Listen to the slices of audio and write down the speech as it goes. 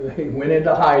He went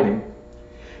into hiding.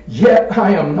 Yet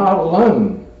I am not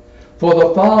alone, for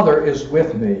the Father is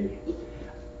with me.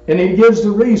 And he gives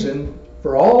the reason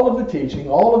for all of the teaching,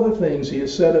 all of the things he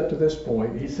has said up to this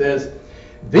point. He says,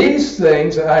 these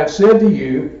things I have said to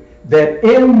you, that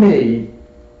in me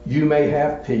you may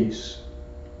have peace.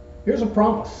 Here's a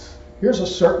promise. Here's a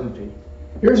certainty.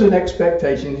 Here's an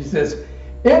expectation. He says,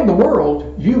 in the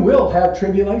world you will have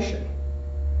tribulation.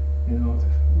 You know,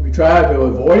 we try to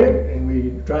avoid it and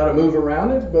we try to move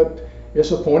around it, but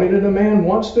it's appointed that a man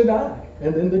wants to die,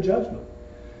 and then the judgment.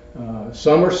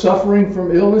 Some are suffering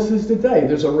from illnesses today.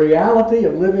 There's a reality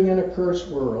of living in a cursed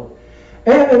world.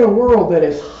 And in a world that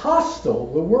is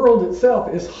hostile, the world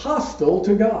itself is hostile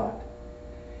to God.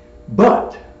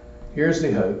 But, here's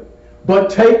the hope, but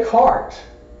take heart.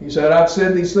 He said, I've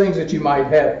said these things that you might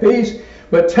have peace,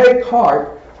 but take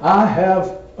heart, I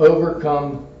have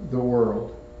overcome the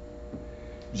world.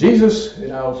 Jesus,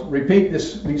 and I'll repeat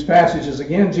these passages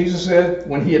again, Jesus said,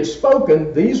 when he had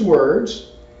spoken these words,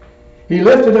 he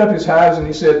lifted up his eyes and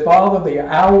he said, Father, the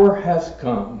hour has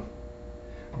come.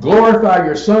 Glorify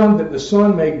your Son, that the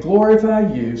Son may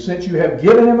glorify you, since you have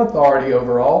given him authority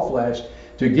over all flesh,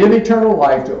 to give eternal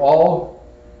life to all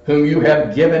whom you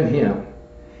have given him.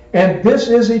 And this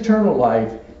is eternal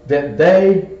life, that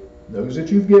those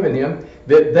that you've given him,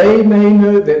 that they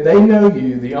know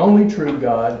you, the only true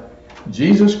God,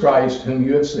 Jesus Christ, whom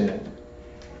you have sent.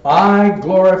 I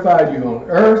glorified you on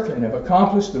earth and have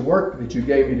accomplished the work that you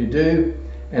gave me to do.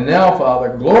 And now,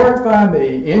 Father, glorify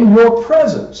me in your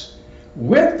presence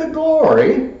with the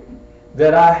glory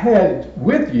that I had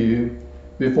with you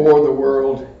before the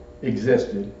world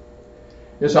existed.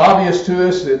 It's obvious to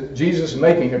us that Jesus is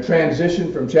making a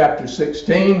transition from chapter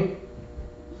 16,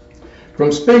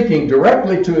 from speaking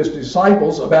directly to his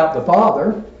disciples about the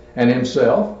Father and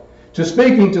himself, to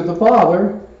speaking to the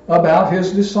Father about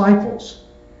his disciples.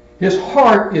 His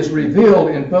heart is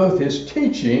revealed in both his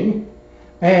teaching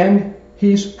and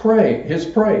his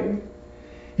praying.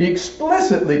 He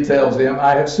explicitly tells them,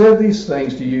 I have said these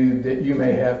things to you that you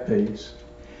may have peace.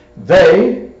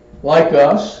 They, like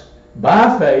us,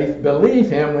 by faith,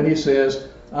 believe him when he says,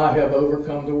 I have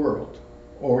overcome the world.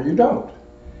 Or you don't.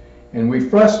 And we're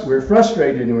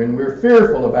frustrated and we're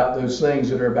fearful about those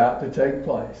things that are about to take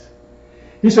place.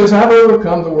 He says, I've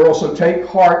overcome the world, so take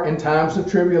heart in times of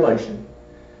tribulation.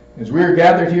 As we are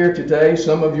gathered here today,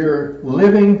 some of you are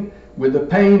living with the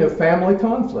pain of family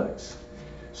conflicts,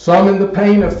 some in the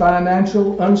pain of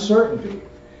financial uncertainty,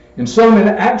 and some in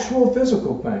actual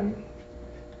physical pain.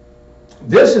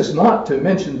 This is not to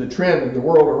mention the trend of the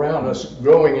world around us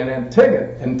growing in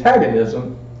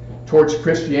antagonism towards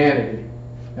Christianity.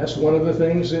 That's one of the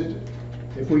things that,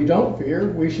 if we don't fear,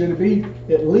 we should be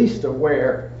at least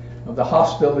aware of the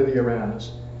hostility around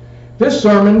us. This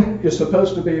sermon is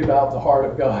supposed to be about the heart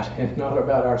of God and not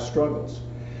about our struggles.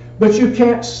 But you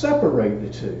can't separate the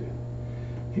two.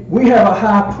 We have a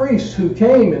high priest who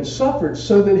came and suffered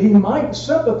so that he might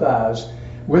sympathize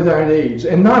with our needs.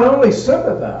 And not only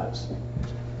sympathize,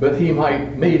 but he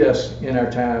might meet us in our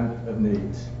time of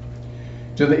needs.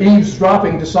 To the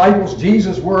eavesdropping disciples,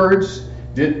 Jesus' words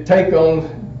did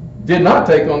not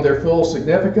take on their full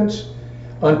significance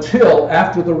until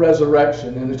after the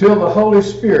resurrection and until the Holy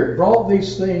Spirit brought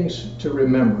these things to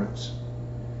remembrance.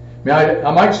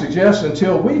 I might suggest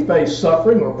until we face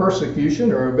suffering or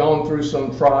persecution or have gone through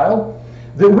some trial,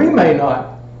 that we may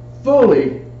not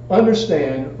fully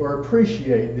understand or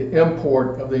appreciate the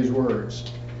import of these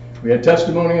words. We had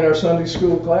testimony in our Sunday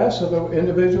school class of an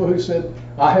individual who said,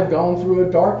 I have gone through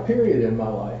a dark period in my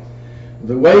life.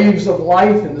 The waves of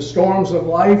life and the storms of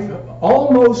life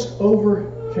almost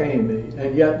overcame me,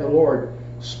 and yet the Lord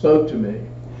spoke to me.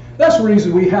 That's the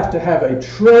reason we have to have a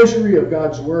treasury of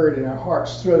God's Word in our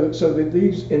hearts so that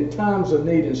these, in times of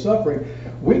need and suffering,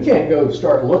 we can't go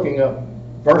start looking up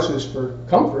verses for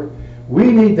comfort. We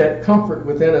need that comfort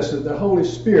within us that the Holy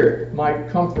Spirit might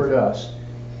comfort us.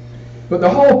 But the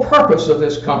whole purpose of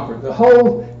this comfort, the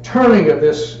whole turning of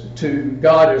this to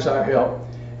God as our help,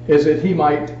 is that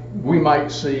we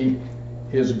might see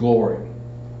His glory.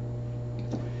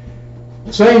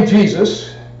 The same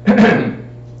Jesus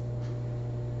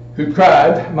who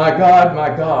cried, my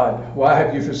God, why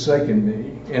have you forsaken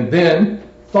me? And then,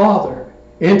 Father,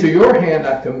 into your hand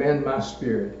I commend my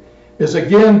spirit, is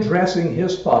again dressing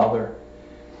his Father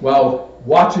while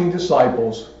watching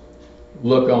disciples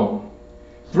look on.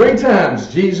 3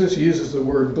 times Jesus uses the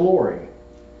word glory.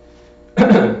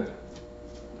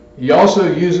 He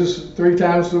also uses 3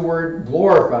 times the word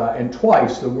glorify, and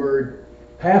twice the word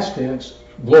past tense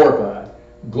glorified.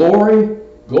 Glory,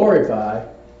 glorify,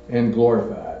 and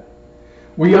glorified.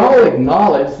 We all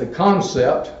acknowledge the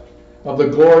concept of the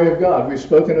glory of God. We've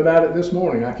spoken about it this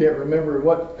morning. I can't remember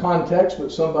what context,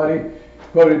 but somebody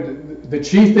quoted, the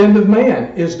chief end of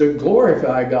man is to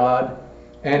glorify God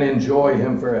and enjoy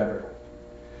Him forever.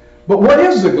 But what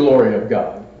is the glory of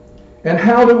God? And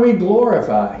how do we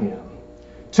glorify Him?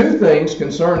 Two things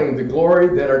concerning the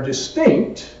glory that are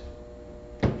distinct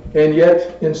and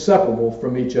yet inseparable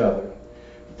from each other.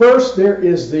 First, there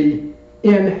is the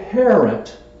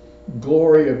inherent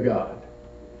glory of God,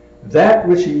 that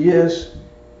which He is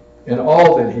and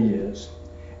all that He is.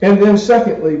 And then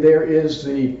secondly, there is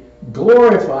the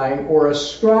glorifying or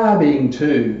ascribing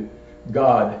to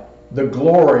God the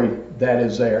glory that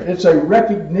is there. It's a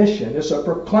recognition, it's a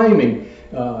proclaiming,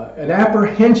 an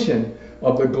apprehension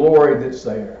of the glory that's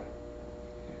there.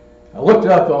 I looked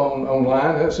up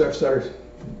online, that's our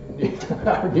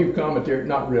new commentary,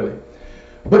 not really,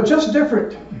 but just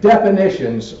different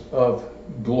definitions of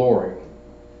glory.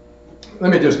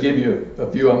 Let me just give you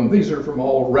a few of them. These are from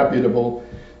all reputable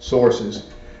sources.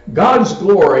 God's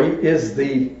glory is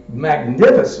the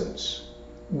magnificence,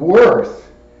 worth,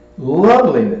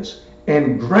 loveliness,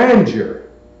 and grandeur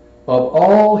of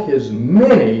all His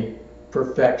many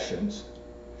perfections.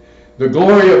 The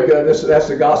glory of God, that's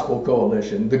the Gospel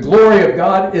Coalition. The glory of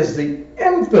God is the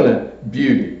infinite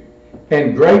beauty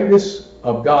and greatness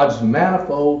of God's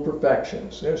manifold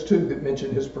perfections. There's two that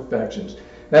mention His perfections.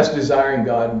 That's desiring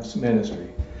God's ministry.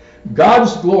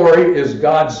 God's glory is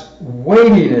God's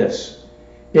weightiness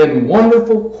in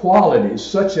wonderful qualities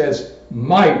such as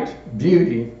might,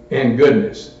 beauty, and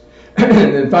goodness.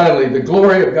 And then finally, the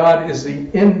glory of God is the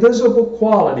invisible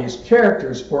qualities,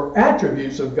 characters, or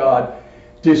attributes of God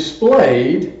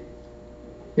displayed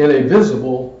in a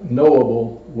visible,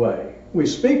 knowable way. We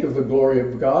speak of the glory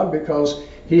of God because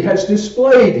He has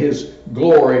displayed His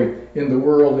glory in the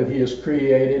world that He has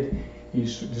created.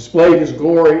 He's displayed His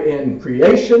glory in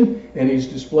creation, and He's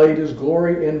displayed His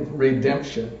glory in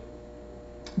redemption.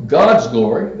 God's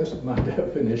glory, this is my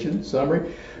definition,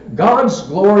 summary. God's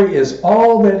glory is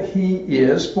all that He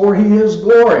is, for He is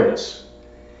glorious.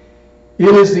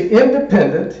 It is the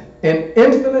independent and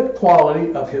infinite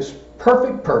quality of His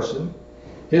perfect person,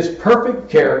 His perfect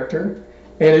character,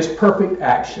 and His perfect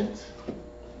actions.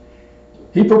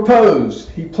 He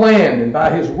proposed, He planned, and by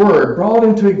His word brought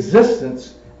into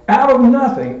existence out of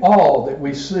nothing all that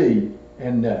we see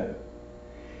and know.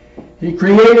 He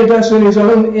created us in His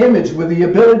own image with the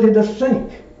ability to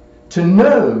think, to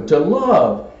know, to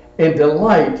love, and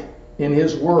delight in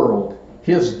His world,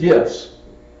 His gifts,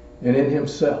 and in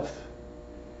Himself.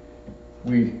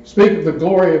 We speak of the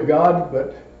glory of God,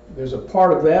 but there's a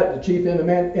part of that, the chief end of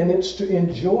man, and it's to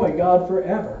enjoy God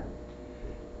forever.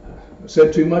 I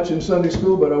said too much in Sunday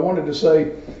school, but I wanted to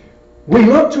say, we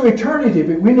look to eternity,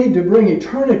 but we need to bring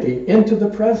eternity into the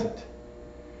present.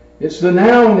 It's the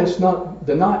now and it's not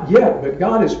the not yet, but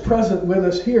God is present with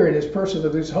us here in His person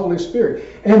of His Holy Spirit.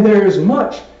 And there is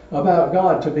much about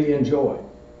God to be enjoyed.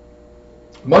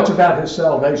 Much about His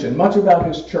salvation, much about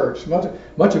His church,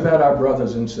 much about our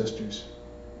brothers and sisters.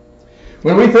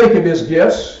 When we think of His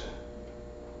gifts,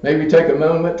 maybe take a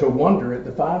moment to wonder at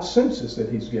the five senses that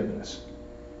He's given us.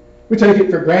 We take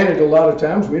it for granted a lot of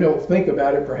times. We don't think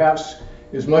about it perhaps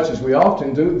as much as we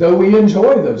often do, though we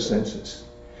enjoy those senses.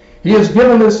 He has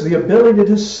given us the ability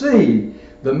to see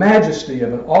the majesty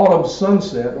of an autumn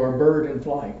sunset or a bird in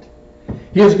flight.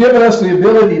 He has given us the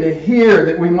ability to hear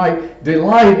that we might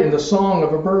delight in the song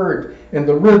of a bird and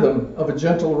the rhythm of a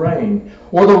gentle rain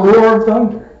or the roar of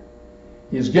thunder.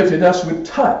 He has gifted us with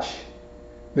touch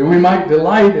that we might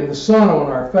delight in the sun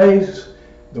on our face,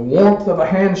 the warmth of a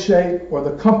handshake, or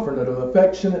the comfort of an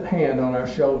affectionate hand on our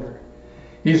shoulder.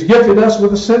 He's gifted us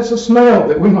with a sense of smell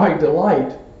that we might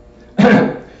delight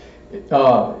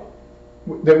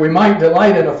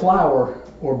in a flour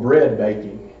or bread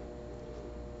baking.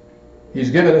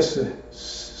 He's given us a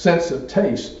sense of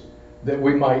taste that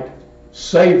we might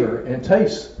savor and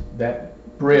taste that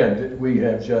bread that we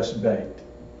have just baked.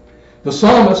 The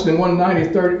psalmist in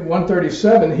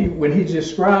 137, when he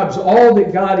describes all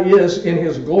that God is in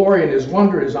His glory and His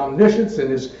wonder, His omniscience and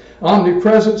His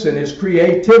omnipresence and His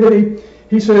creativity,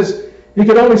 he says, he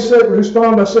could only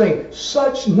respond by saying,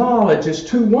 such knowledge is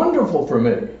too wonderful for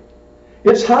me.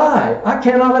 It's high. I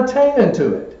cannot attain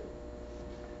unto it.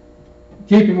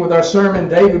 Keeping with our sermon,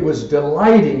 David was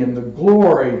delighting in the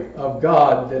glory of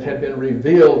God that had been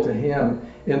revealed to him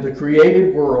in the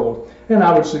created world, and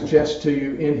I would suggest to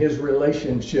you in his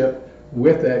relationship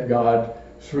with that God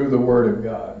through the Word of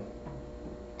God.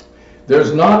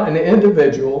 There's not an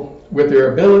individual with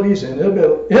their abilities and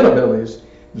inabilities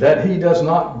that He does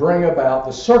not bring about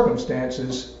the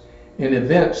circumstances and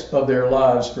events of their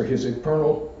lives for His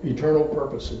eternal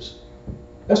purposes.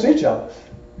 That's each of us.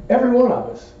 Every one of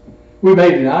us. We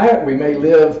may deny it. We may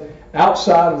live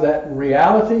outside of that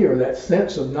reality or that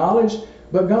sense of knowledge,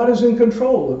 but God is in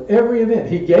control of every event.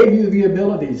 He gave you the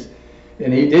abilities,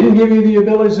 and He didn't give you the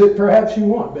abilities that perhaps you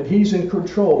want, but He's in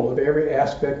control of every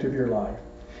aspect of your life.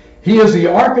 He is the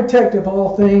architect of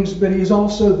all things, but He's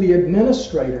also the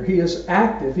administrator. He is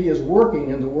active. He is working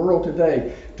in the world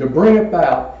today to bring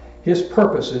about His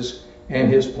purposes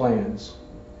and His plans.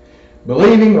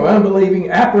 Believing or unbelieving,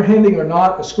 apprehending or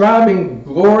not, ascribing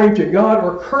glory to God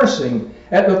or cursing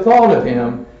at the thought of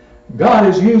Him, God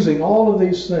is using all of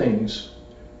these things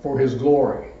for His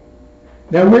glory.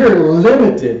 Now we're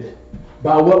limited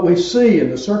by what we see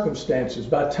in the circumstances,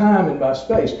 by time and by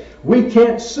space. We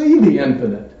can't see the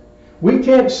infinite. We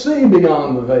can't see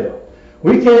beyond the veil.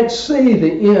 We can't see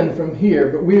the end from here,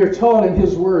 but we are taught in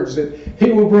His words that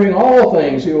He will bring all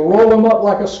things. He will roll them up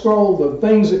like a scroll, the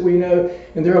things that we know,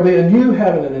 and there will be a new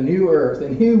heaven and a new earth,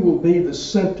 and He will be the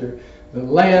center. The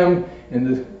Lamb and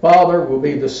the Father will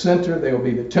be the center. They will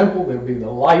be the temple. They will be the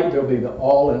light. They will be the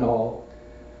all in all.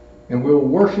 And we'll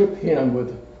worship Him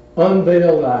with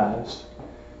unveiled eyes.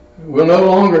 We'll no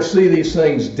longer see these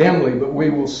things dimly, but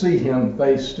we will see Him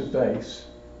face to face.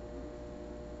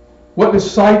 What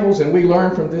disciples, and we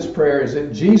learn from this prayer, is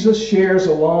that Jesus shares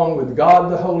along with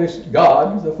God the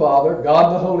Father,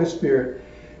 God the Holy Spirit,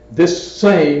 this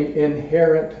same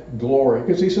inherent glory.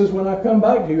 Because He says, when I come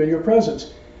back to you in your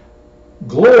presence,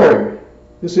 glory,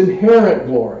 this inherent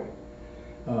glory.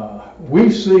 We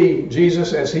see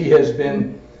Jesus as He has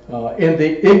been in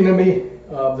the ignominy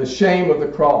of the shame of the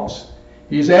cross.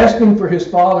 He's asking for His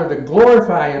Father to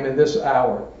glorify Him in this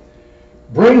hour.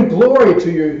 Bring glory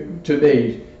to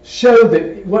me. Show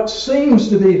that what seems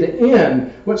to be the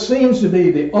end, what seems to be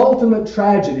the ultimate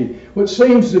tragedy, what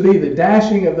seems to be the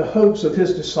dashing of the hopes of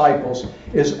His disciples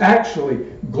is actually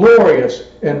glorious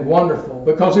and wonderful,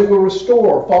 because it will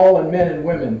restore fallen men and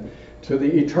women to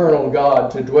the eternal God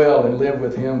to dwell and live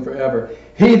with Him forever.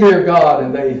 He their God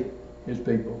and they His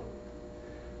people.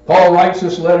 Paul writes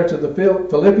this letter to the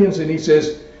Philippians and he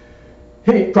says,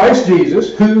 Christ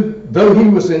Jesus, who, though He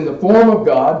was in the form of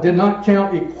God, did not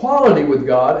count equality with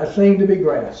God a thing to be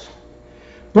grasped.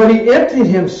 But He emptied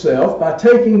Himself by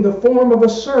taking the form of a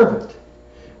servant,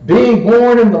 being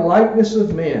born in the likeness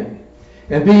of men,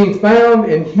 and being found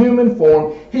in human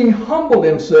form, He humbled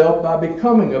Himself by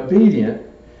becoming obedient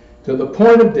to the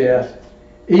point of death,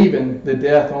 even the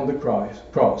death on the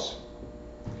cross.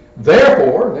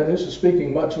 Therefore, now this is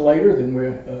speaking much later than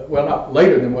not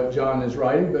later than what John is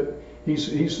writing, but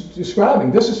He's describing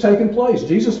this has taken place.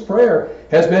 Jesus' prayer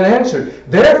has been answered.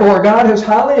 Therefore, God has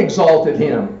highly exalted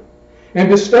Him and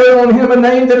bestowed on Him a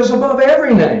name that is above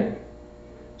every name,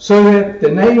 so that the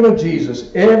name of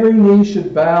Jesus every knee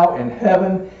should bow in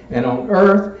heaven and on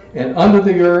earth and under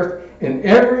the earth, and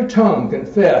every tongue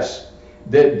confess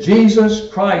that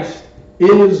Jesus Christ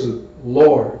is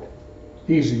Lord.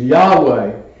 He's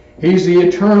Yahweh. He's the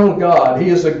eternal God. He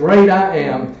is the great I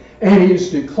am. And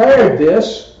He's declared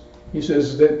this. He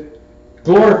says that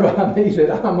glorify me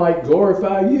that I might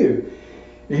glorify you.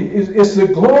 It's the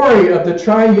glory of the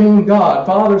triune God,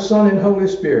 Father, Son, and Holy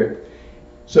Spirit.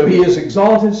 So He is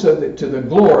exalted so that to the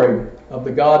glory of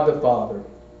the God the Father.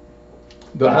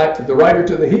 The writer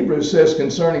to the Hebrews says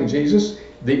concerning Jesus,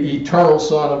 the eternal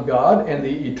Son of God and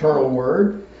the eternal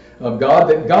Word of God,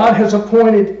 that God has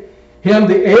appointed Him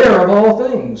the heir of all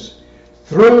things,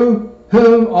 through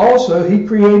whom also He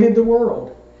created the world.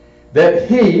 That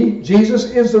He,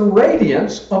 Jesus, is the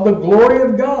radiance of the glory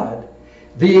of God,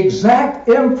 the exact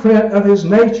imprint of His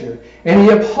nature, and He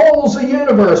upholds the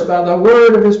universe by the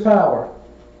word of His power.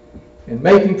 In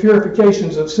making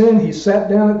purifications of sin, He sat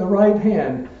down at the right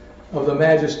hand of the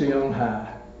Majesty on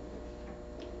high.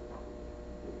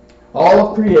 All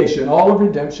of creation, all of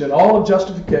redemption, all of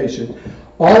justification,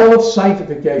 all of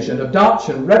sanctification,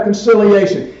 adoption,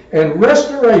 reconciliation, and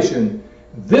restoration,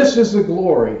 this is the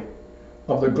glory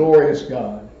of the glorious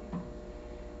God.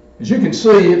 As you can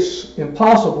see, it's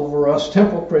impossible for us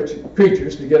temporal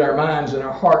creatures to get our minds and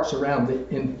our hearts around the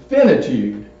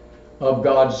infinitude of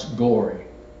God's glory.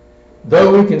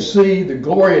 Though we can see the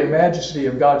glory and majesty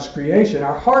of God's creation,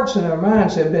 our hearts and our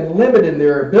minds have been limited in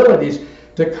their abilities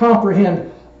to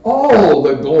comprehend all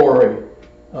the glory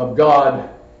of God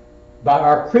by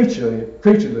our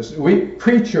creatureliness.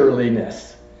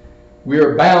 We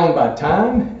are bound by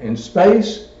time and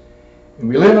space, and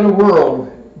we live in a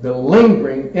world, the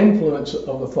lingering influence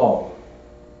of the fall.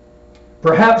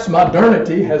 Perhaps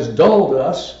modernity has dulled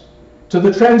us to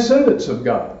the transcendence of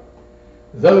God.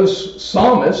 Those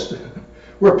psalmists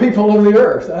were people of the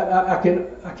earth. I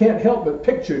can't help but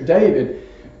picture David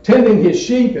tending his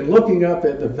sheep and looking up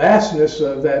at the vastness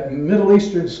of that Middle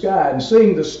Eastern sky and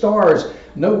seeing the stars,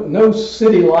 no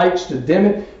city lights to dim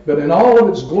it, but in all of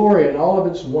its glory and all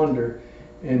of its wonder,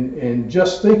 and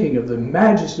just thinking of the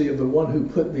majesty of the one who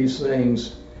put these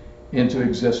things into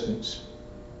existence.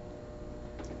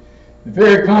 The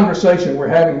very conversation we're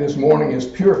having this morning is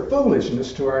pure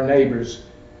foolishness to our neighbors,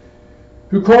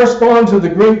 who correspond to the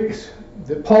Greeks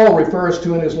that Paul refers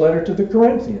to in his letter to the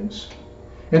Corinthians,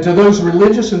 and to those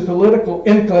religious and political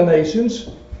inclinations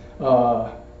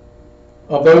of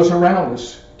those around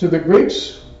us. To the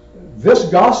Greeks, this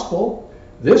gospel,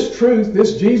 this truth,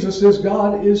 this Jesus, this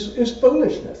God is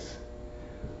foolishness.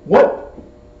 What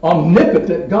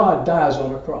omnipotent God dies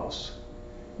on a cross?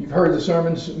 You've heard the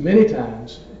sermons many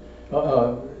times.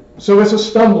 So it's a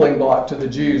stumbling block to the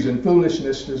Jews and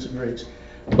foolishness to the Greeks.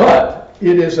 But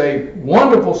it is a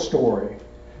wonderful story.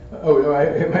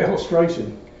 An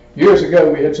illustration. Years ago,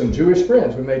 we had some Jewish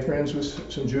friends. We made friends with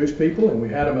some Jewish people, and we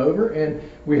had them over, and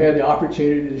we had the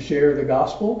opportunity to share the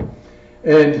gospel.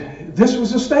 And this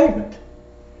was a statement.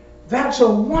 That's a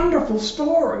wonderful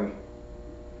story.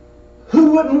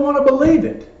 Who wouldn't want to believe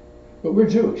it? But we're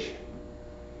Jewish.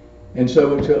 And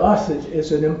so to us,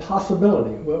 it's an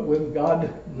impossibility. With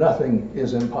God, nothing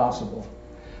is impossible.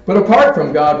 But apart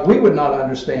from God, we would not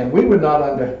understand. We would not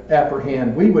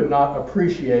apprehend. We would not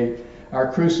appreciate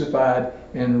our crucified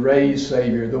and raised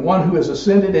Savior, the one who has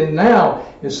ascended and now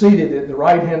is seated at the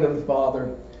right hand of the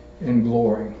Father in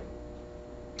glory.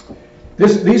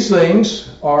 These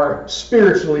things are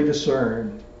spiritually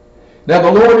discerned. Now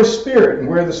the Lord is Spirit, and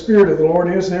where the Spirit of the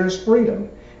Lord is, there is freedom.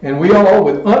 And we all,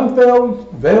 with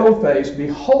unveiled face,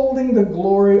 beholding the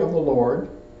glory of the Lord,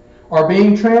 are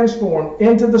being transformed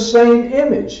into the same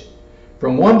image,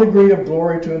 from one degree of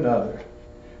glory to another.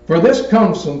 For this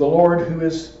comes from the Lord who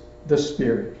is the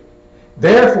Spirit.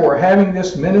 Therefore, having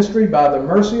this ministry by the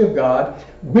mercy of God,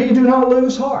 we do not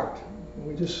lose heart.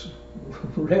 We just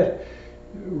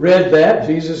read that.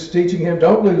 Jesus is teaching him,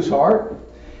 don't lose heart.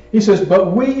 He says,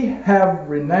 but we have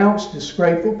renounced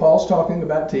disgraceful, Paul's talking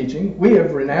about teaching, we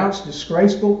have renounced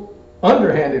disgraceful,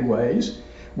 underhanded ways.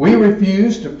 We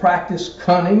refuse to practice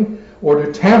cunning or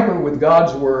to tamper with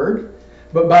God's word,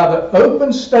 but by the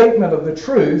open statement of the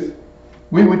truth,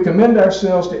 we would commend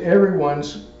ourselves to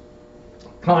everyone's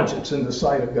conscience in the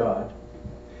sight of God.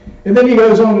 And then he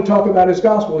goes on to talk about his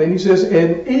gospel, and he says,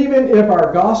 and even if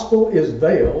our gospel is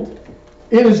veiled,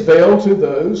 it is veiled to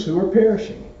those who are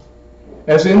perishing.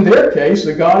 As in their case,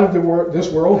 the God of this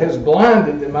world has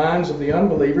blinded the minds of the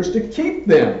unbelievers to keep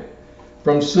them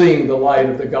from seeing the light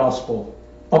of the gospel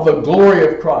of the glory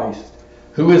of Christ,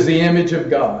 who is the image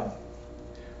of God.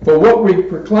 For what we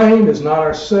proclaim is not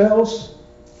ourselves,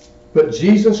 but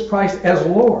Jesus Christ as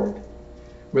Lord,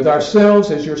 with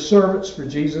ourselves as your servants for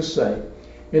Jesus' sake.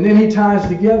 And then he ties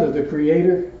together the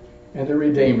Creator and the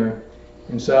Redeemer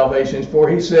in salvation. For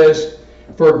he says,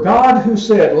 for God who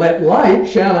said, let light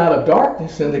shine out of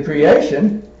darkness in the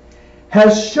creation,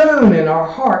 has shone in our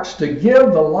hearts to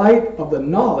give the light of the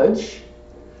knowledge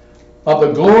of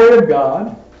the glory of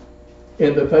God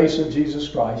in the face of Jesus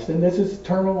Christ. And this is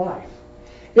eternal life.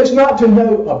 It's not to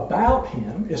know about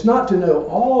him. It's not to know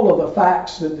all of the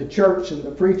facts that the church and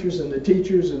the preachers and the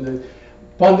teachers and the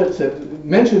pundits have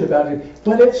mentioned about him,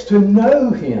 but it's to know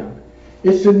him.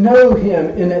 It's to know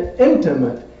him in an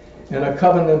intimate and a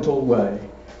covenantal way.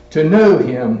 To know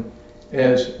him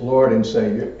as Lord and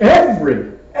Savior.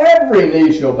 Every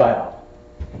knee shall bow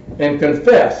and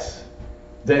confess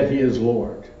that he is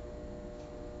Lord.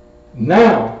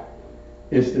 Now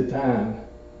is the time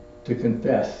to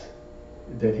confess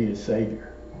that he is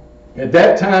Savior. At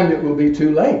that time it will be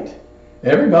too late.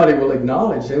 Everybody will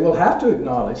acknowledge. They will have to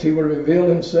acknowledge. He will reveal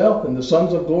himself, and the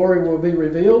sons of glory will be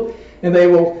revealed, and they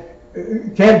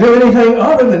can't do anything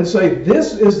other than say,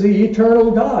 this is the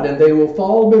eternal God, and they will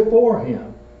fall before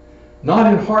him.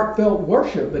 Not in heartfelt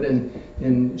worship, but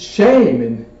in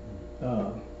shame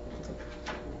and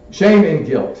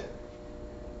guilt.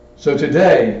 So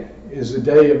today is the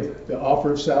day of the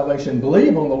offer of salvation.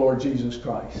 Believe on the Lord Jesus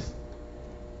Christ,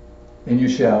 and you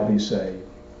shall be saved.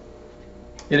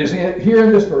 It is here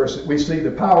in this verse that we see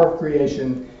the power of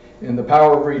creation and the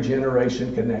power of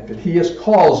regeneration connected. He has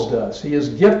caused us, he has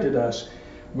gifted us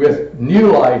with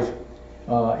new life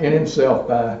in himself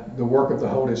by the work of the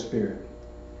Holy Spirit.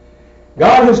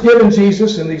 God has given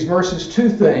Jesus in these verses two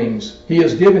things. He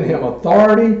has given him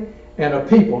authority and a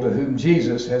people to whom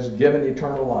Jesus has given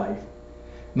eternal life.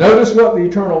 Notice what the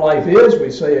eternal life is. We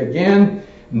say again,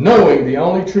 knowing the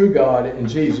only true God and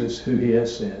Jesus who he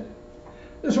has sent.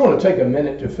 I just want to take a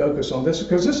minute to focus on this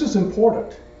because this is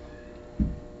important.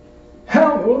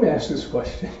 Let me ask this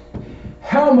question.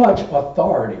 How much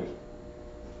authority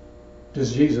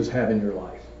does Jesus have in your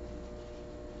life?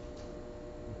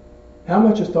 How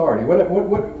much authority?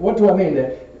 What do I mean?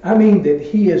 I mean that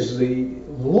he is the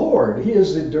Lord. He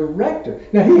is the director.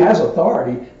 Now, he has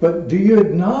authority, but do you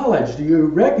acknowledge, do you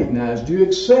recognize, do you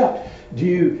accept, do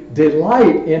you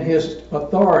delight in his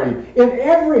authority in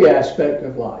every aspect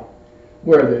of life?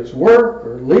 Whether it's work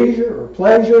or leisure or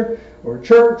pleasure or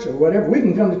church or whatever. We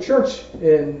can come to church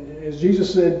and, as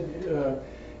Jesus said,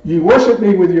 you worship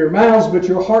me with your mouths, but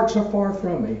your hearts are far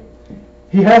from me.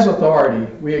 He has authority.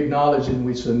 We acknowledge and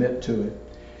we submit to it.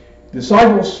 The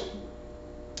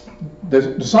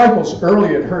disciples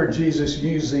early had heard Jesus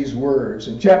use these words.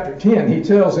 In chapter 10, he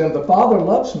tells them, the Father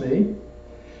loves me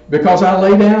because I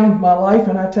lay down my life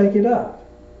and I take it up.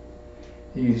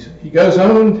 He goes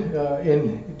on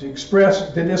to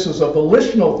express that this is a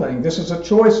volitional thing. This is a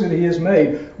choice that he has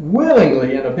made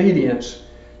willingly in obedience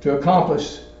to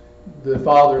accomplish the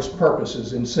Father's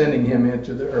purposes in sending him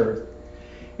into the earth.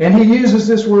 And he uses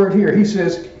this word here. He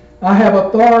says, I have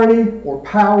authority or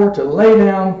power to lay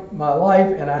down my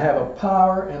life, and I have a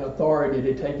power and authority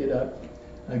to take it up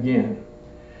again.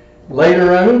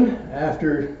 Later on,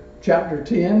 after chapter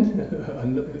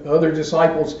 10, other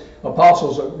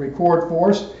apostles record for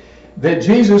us that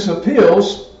Jesus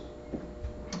appeals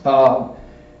to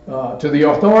the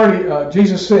authority.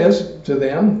 Jesus says to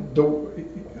them,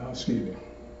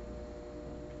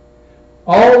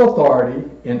 all authority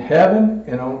in heaven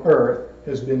and on earth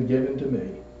has been given to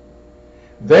me.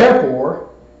 Therefore,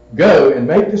 go and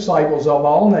make disciples of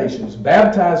all nations,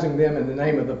 baptizing them in the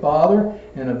name of the Father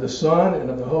and of the Son and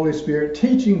of the Holy Spirit,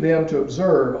 teaching them to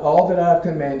observe all that I have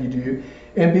commanded you.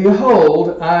 And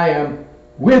behold, I am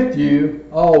with you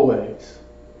always.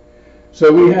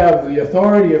 So we have the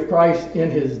authority of Christ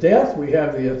in his death. We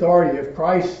have the authority of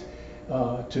Christ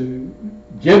to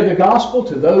give the gospel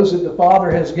to those that the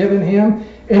Father has given him.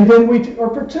 And then we are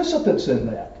participants in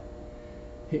that.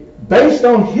 Based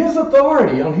on his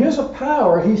authority, on his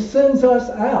power, he sends us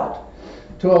out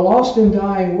to a lost and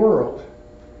dying world.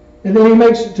 And then he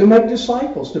makes to make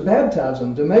disciples, to baptize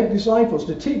them, to make disciples,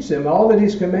 to teach them all that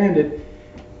he's commanded.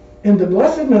 And the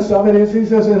blessedness of it is, he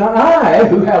says, and I,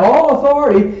 who have all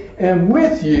authority, am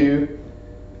with you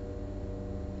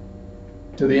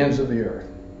to the ends of the earth.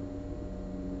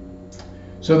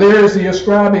 So there is the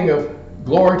ascribing of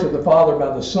glory to the Father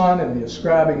by the Son, and the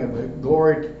ascribing of the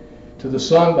glory to the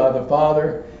Son by the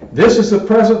Father. This is the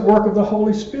present work of the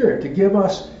Holy Spirit, to give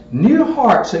us new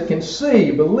hearts that can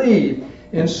see, believe,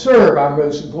 and serve our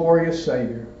most glorious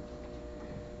Savior.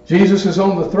 Jesus is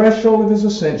on the threshold of his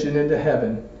ascension into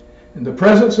heaven, in the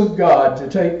presence of God to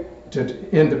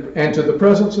the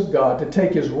presence of God to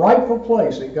take his rightful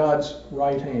place at God's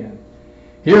right hand.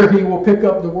 Here he will pick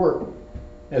up the work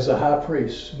as a high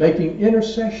priest, making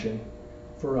intercession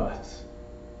for us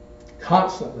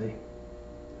constantly.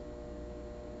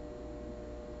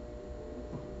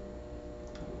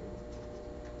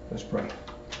 Let's pray.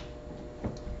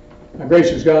 Our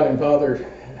gracious God and Father,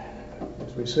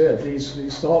 as we said,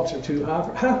 these thoughts are too high.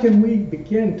 How can we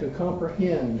begin to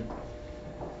comprehend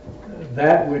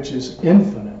that which is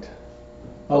infinite,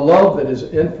 a love that is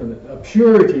infinite, a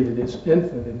purity that is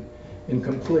infinite and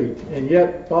complete? And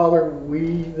yet, Father,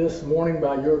 we this morning,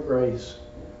 by your grace,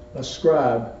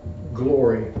 ascribe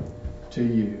glory to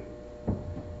you.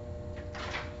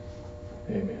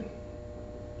 Amen.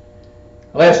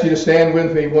 I'll ask you to stand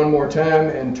with me one more time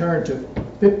and turn to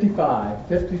 55.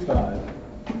 55.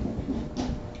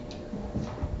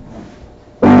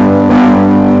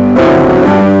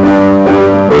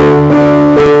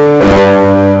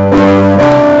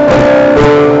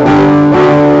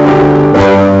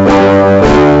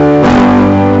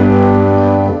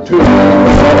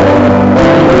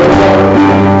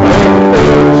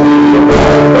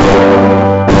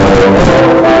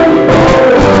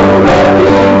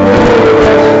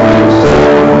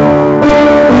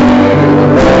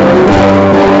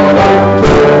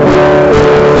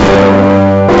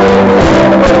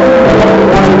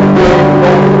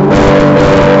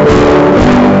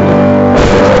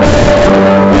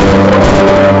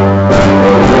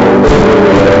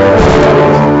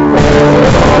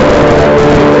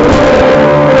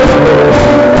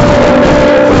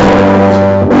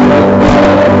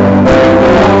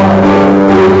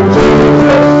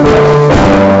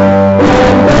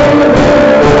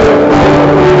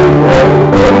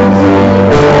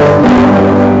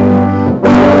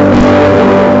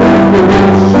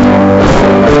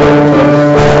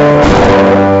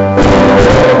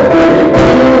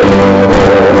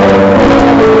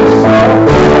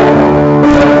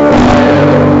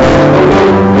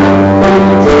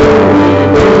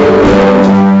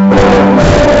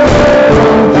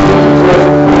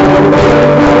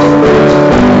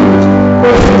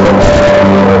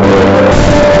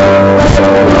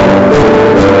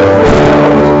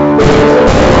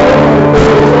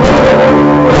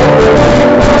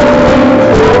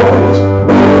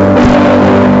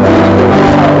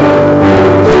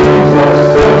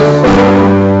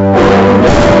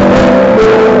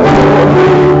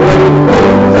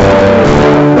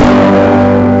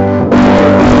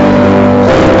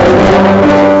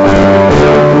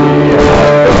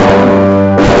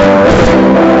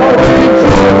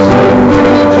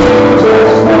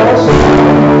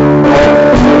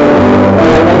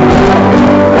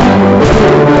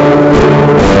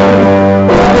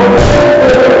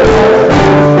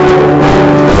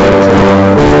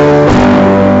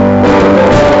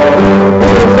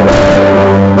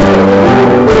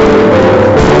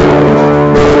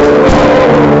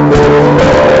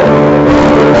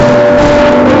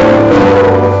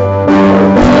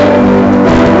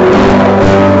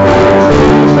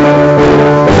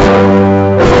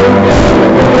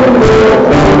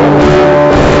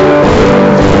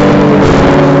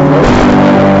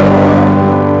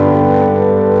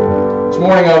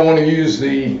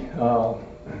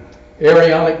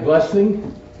 Aaronic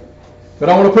blessing, but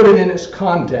I want to put it in its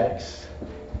context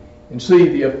and see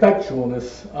the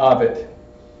effectualness of it.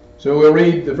 So we'll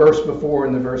read the verse before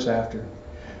and the verse after.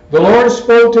 The Lord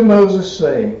spoke to Moses,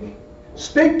 saying,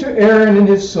 Speak to Aaron and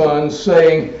his sons,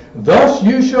 saying, Thus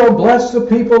you shall bless the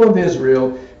people of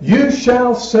Israel. You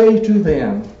shall say to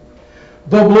them,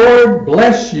 The Lord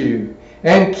bless you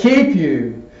and keep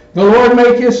you. The Lord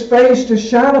make his face to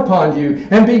shine upon you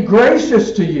and be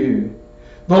gracious to you.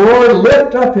 The Lord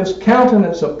lift up his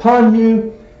countenance upon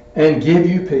you and give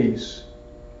you peace.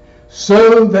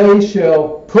 So they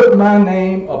shall put my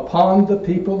name upon the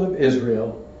people of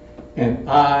Israel, and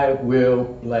I will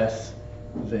bless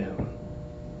them.